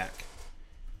quarterback.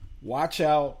 Watch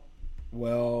out.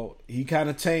 Well, he kind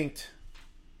of tanked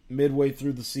midway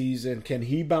through the season. Can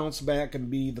he bounce back and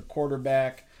be the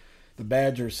quarterback the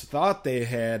Badgers thought they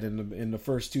had in the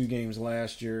first 2 games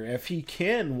last year? If he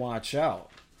can, watch out.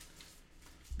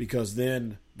 Because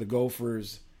then the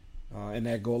Gophers and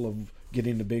that goal of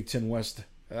getting the Big Ten West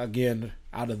again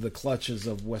out of the clutches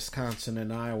of Wisconsin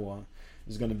and Iowa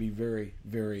is going to be very,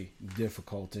 very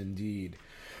difficult indeed.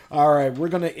 All right, we're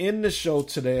going to end the show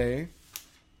today.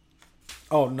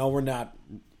 Oh, no, we're not.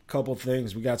 Couple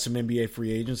things. We got some NBA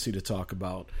free agency to talk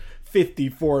about.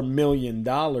 $54 million,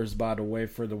 by the way,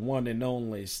 for the one and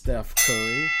only Steph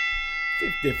Curry.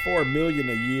 $54 million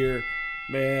a year.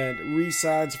 Man,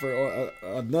 re-signs for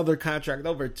another contract,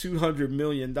 over $200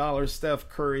 million. Steph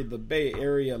Curry, the Bay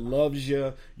Area loves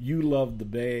you. You love the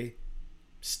Bay.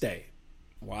 Stay.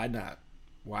 Why not?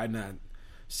 Why not?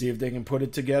 See if they can put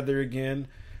it together again.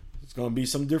 It's going to be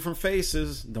some different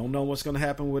faces. Don't know what's going to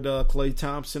happen with Klay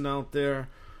Thompson out there.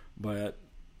 But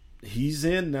he's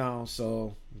in now,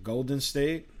 so Golden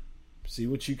State, see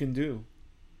what you can do.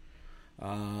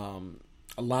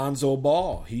 Alonzo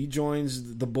Ball, he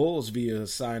joins the Bulls via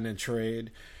sign and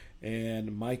trade.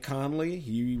 And Mike Conley,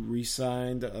 he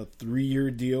re-signed a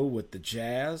 3-year deal with the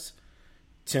Jazz.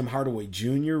 Tim Hardaway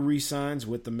Jr. re-signs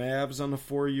with the Mavs on a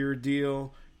 4-year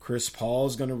deal. Chris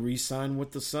Paul's going to re-sign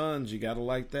with the Suns. You got to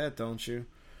like that, don't you?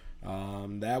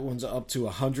 That one's up to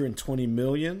 $120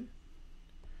 million.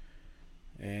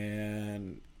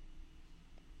 And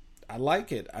I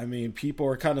like it. I mean, people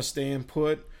are kind of staying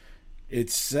put,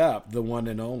 except the one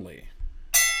and only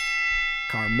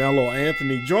Carmelo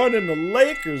Anthony joining the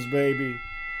Lakers, baby.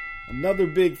 Another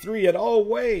big 3. And oh,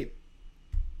 wait.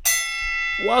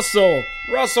 Russell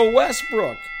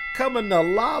Westbrook coming to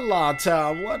La La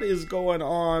Town. What is going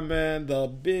on, man? The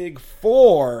big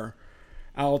 4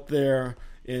 out there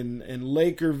in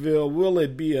Lakerville. Will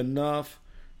it be enough?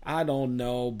 I don't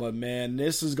know, but man,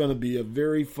 this is going to be a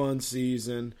very fun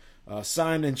season.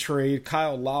 Sign and trade,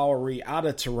 Kyle Lowry out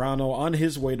of Toronto on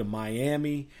his way to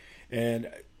Miami. And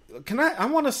I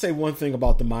want to say one thing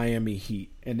about the Miami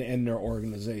Heat and their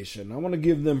organization. I want to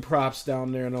give them props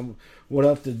down there. And what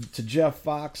up to Jeff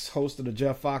Fox, host of the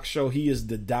Jeff Fox Show. He is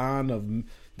the Don of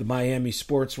the Miami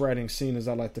sports writing scene, as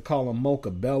I like to call him, Mocha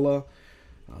Bella.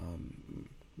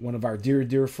 one of our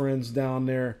dear friends down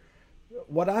there.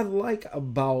 What I like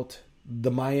about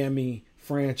the Miami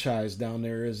franchise down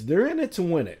there is they're in it to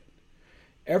win it.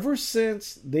 Ever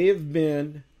since they have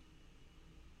been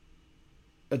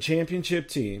a championship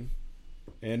team,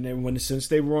 and then since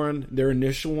they won their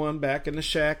initial one back in the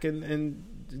Shaq and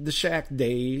the Shaq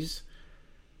days,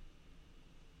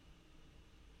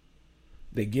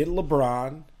 they get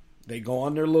LeBron. They go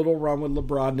on their little run with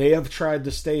LeBron. They have tried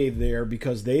to stay there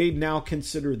because they now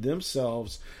consider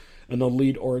themselves an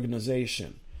elite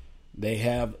organization. They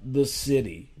have the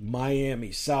city,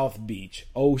 Miami, South Beach,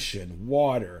 ocean,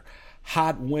 water,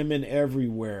 hot women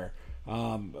everywhere,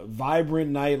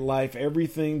 vibrant nightlife,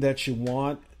 everything that you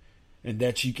want and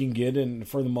that you can get in,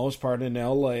 for the most part, in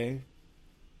LA.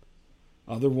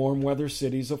 Other warm weather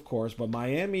cities, of course, but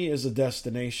Miami is a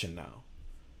destination now.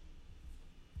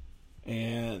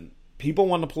 And people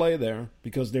want to play there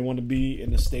because they want to be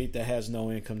in a state that has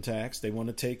no income tax. They want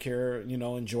to take care,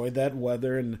 enjoy that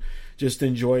weather and just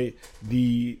enjoy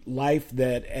the life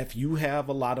that if you have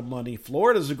a lot of money,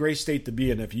 Florida's a great state to be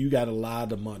in if you got a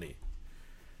lot of money.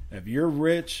 If you're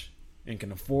rich and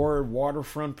can afford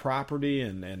waterfront property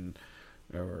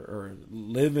or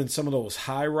live in some of those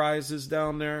high rises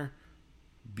down there,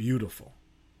 beautiful.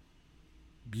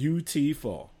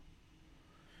 Beautiful.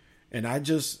 And I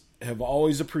just have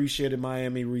always appreciated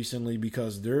Miami recently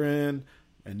because they're in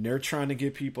and they're trying to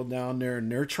get people down there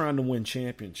and they're trying to win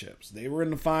championships. They were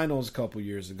in the finals a couple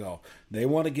years ago. They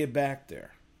want to get back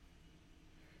there.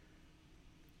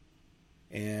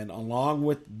 And along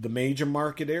with the major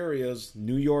market areas,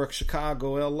 New York,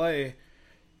 Chicago, LA,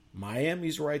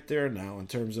 Miami's right there now in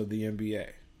terms of the NBA.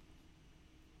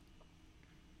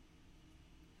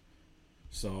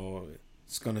 So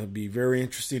it's going to be very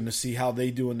interesting to see how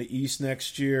they do in the East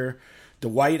next year.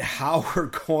 Dwight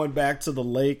Howard going back to the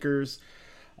Lakers.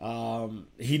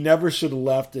 He never should have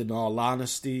left, in all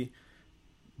honesty,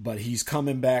 but he's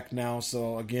coming back now.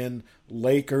 So, again,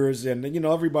 Lakers, and,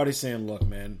 everybody's saying, look,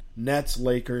 man, Nets,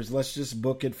 Lakers, let's just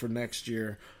book it for next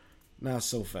year. Not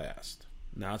so fast.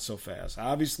 Not so fast.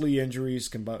 Obviously, injuries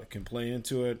can play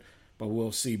into it, but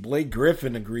we'll see. Blake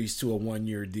Griffin agrees to a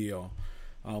one-year deal.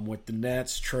 With the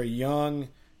Nets, Trae Young,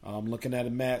 looking at a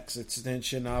max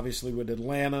extension, obviously, with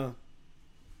Atlanta.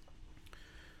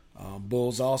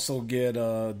 Bulls also get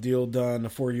a deal done, a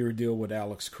 4-year deal with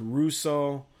Alex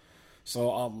Caruso. So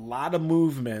a lot of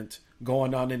movement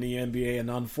going on in the NBA.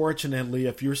 And unfortunately,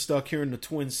 if you're stuck here in the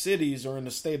Twin Cities or in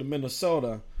the state of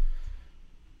Minnesota,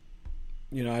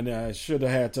 I should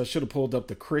have pulled up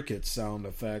the cricket sound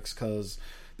effects because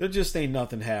there just ain't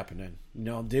nothing happening.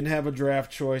 Didn't have a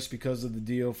draft choice because of the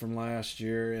deal from last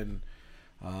year and,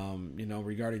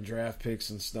 regarding draft picks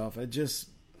and stuff.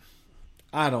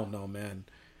 I don't know, man.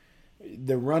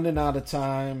 They're running out of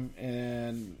time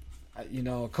and,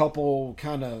 a couple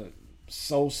kind of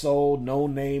so-so,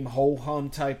 no-name, ho-hum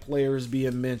type players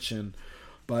being mentioned.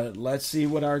 But let's see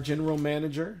what our general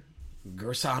manager,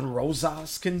 Gerson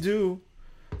Rosas, can do.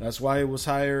 That's why he was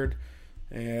hired.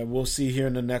 And we'll see here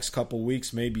in the next couple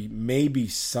weeks, maybe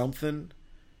something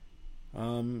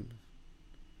can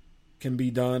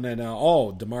be done. And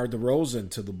DeMar DeRozan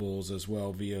to the Bulls as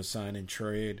well via sign and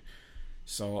trade.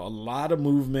 So a lot of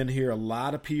movement here, a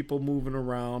lot of people moving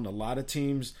around, a lot of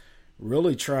teams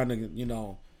really trying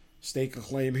to, stake a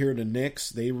claim here. The Knicks,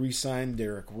 they re-signed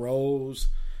Derrick Rose.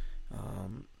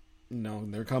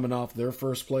 They're coming off their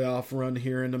first playoff run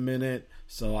here in a minute.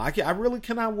 So I really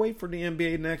cannot wait for the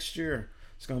NBA next year.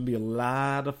 It's going to be a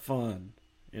lot of fun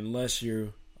unless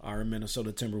you are a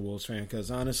Minnesota Timberwolves fan because,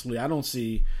 honestly, I don't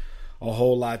see a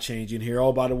whole lot changing here.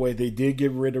 Oh, by the way, they did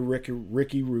get rid of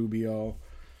Ricky Rubio.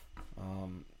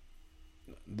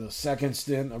 The second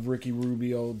stint of Ricky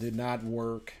Rubio did not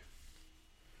work.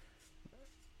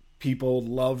 People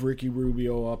love Ricky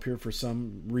Rubio up here for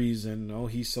some reason. Oh,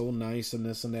 he's so nice and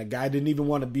this and that. Guy didn't even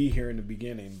want to be here in the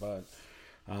beginning, but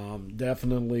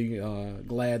definitely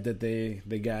glad that they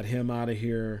got him out of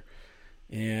here.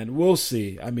 And we'll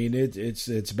see. I mean,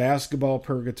 it's basketball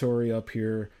purgatory up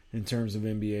here in terms of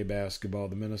NBA basketball.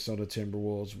 The Minnesota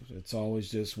Timberwolves, it's always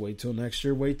just wait till next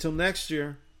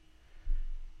year.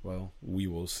 Well, we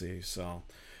will see. So,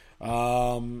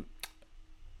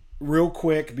 real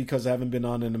quick, because I haven't been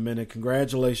on in a minute,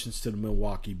 congratulations to the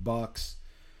Milwaukee Bucks.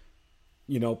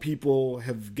 People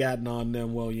have gotten on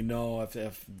them. Well,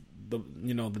 if the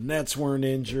Nets weren't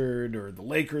injured or the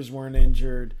Lakers weren't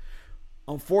injured,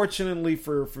 unfortunately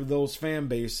for those fan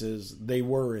bases, they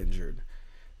were injured,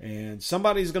 and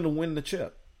somebody's going to win the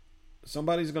chip.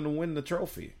 Somebody's going to win the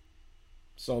trophy.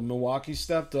 So Milwaukee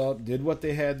stepped up, did what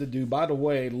they had to do. By the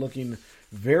way, looking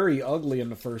very ugly in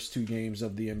the first two games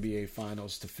of the NBA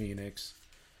Finals to Phoenix.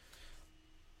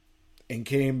 and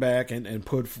came back and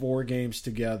put 4 games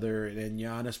together. And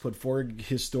Giannis put 4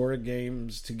 historic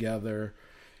games together.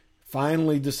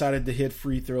 Finally decided to hit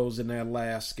free throws in that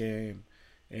last game.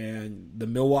 And the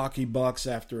Milwaukee Bucks,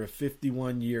 after a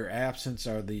 51-year absence,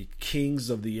 are the kings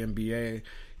of the NBA.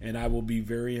 And I will be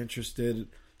very interested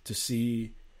to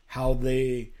see how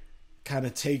they kind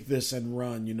of take this and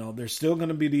run. You know, they're still going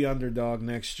to be the underdog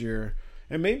next year.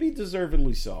 And maybe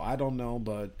deservedly so. I don't know.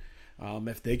 But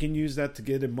if they can use that to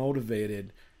get it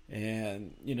motivated.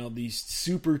 And, you know, these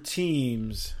super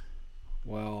teams,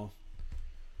 well,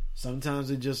 sometimes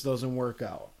it just doesn't work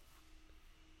out.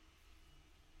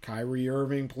 Kyrie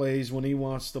Irving plays when he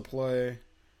wants to play.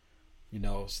 You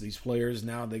know, so these players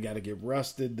now, they got to get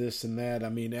rested, this and that. I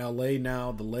mean, LA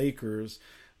now, the Lakers,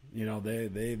 you know,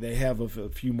 they have a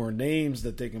few more names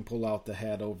that they can pull out the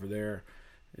hat over there.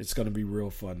 It's going to be real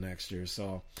fun next year.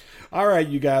 So, all right,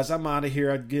 you guys, I'm out of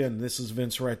here. Again, this is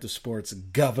Vince Wright, the sports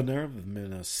governor of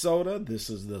Minnesota. This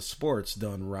is the Sports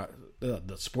Done Right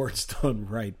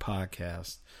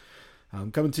podcast.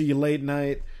 I'm coming to you late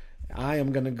night. I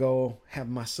am going to go have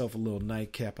myself a little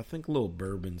nightcap. I think a little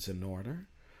bourbon's in order.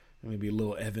 Maybe a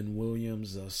little Evan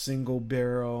Williams, a single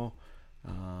barrel.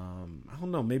 I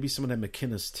don't know, maybe some of that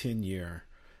McKenna's 10-year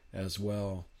as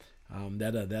well.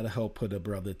 That'll help put a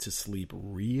brother to sleep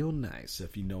real nice,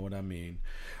 if you know what I mean.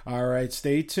 All right,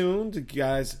 stay tuned,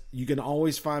 guys. You can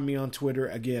always find me on Twitter,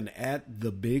 again, at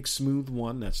the Big Smooth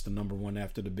One. That's the number 1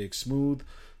 after the Big Smooth.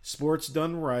 Sports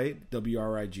Done Right,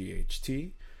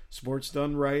 WRIGHT. Sports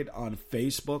Done Right on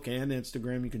Facebook and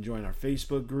Instagram. You can join our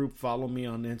Facebook group. Follow me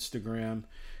on Instagram.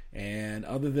 And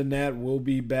other than that, we'll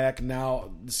be back.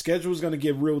 Now, the schedule is going to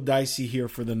get real dicey here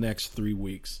for the next 3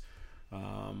 weeks.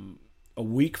 A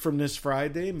week from this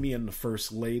Friday, me and the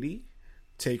First Lady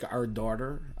take our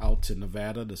daughter out to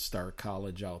Nevada to start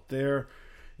college out there.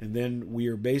 And then we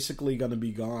are basically going to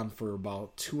be gone for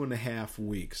about 2.5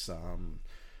 weeks.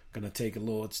 Going to take a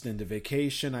little extended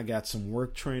vacation. I got some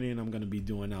work training I'm going to be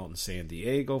doing out in San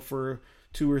Diego for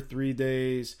 2 or 3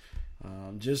 days.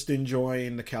 Just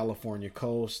enjoying the California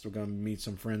coast. We're going to meet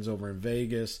some friends over in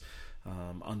Vegas.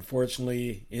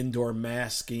 Unfortunately, indoor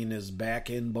masking is back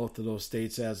in both of those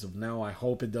states as of now. I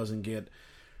hope it doesn't get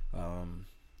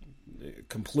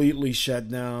completely shut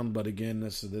down. But again,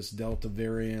 this Delta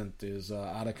variant is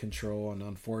out of control. And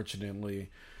unfortunately,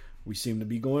 we seem to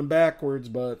be going backwards.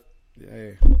 But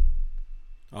hey,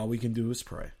 all we can do is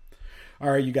pray. All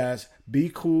right, you guys,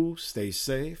 be cool, stay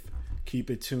safe, keep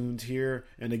it tuned here.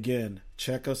 And again,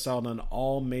 check us out on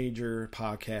all major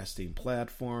podcasting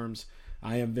platforms.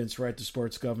 I am Vince Wright, the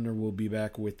Sports Governor. We'll be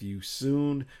back with you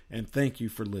soon. And thank you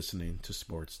for listening to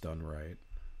Sports Done Right.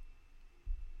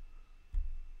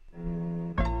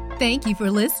 Thank you for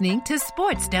listening to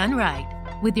Sports Done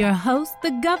Right with your host,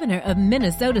 the Governor of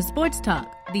Minnesota Sports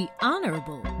Talk, the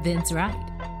Honorable Vince Wright.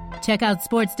 Check out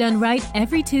Sports Done Right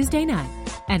every Tuesday night.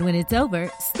 And when it's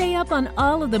over, stay up on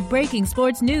all of the breaking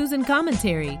sports news and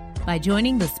commentary by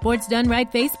joining the Sports Done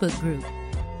Right Facebook group.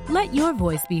 Let your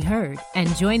voice be heard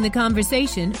and join the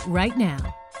conversation right now.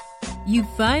 You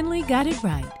finally got it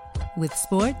right with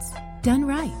Sports Done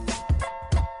Right.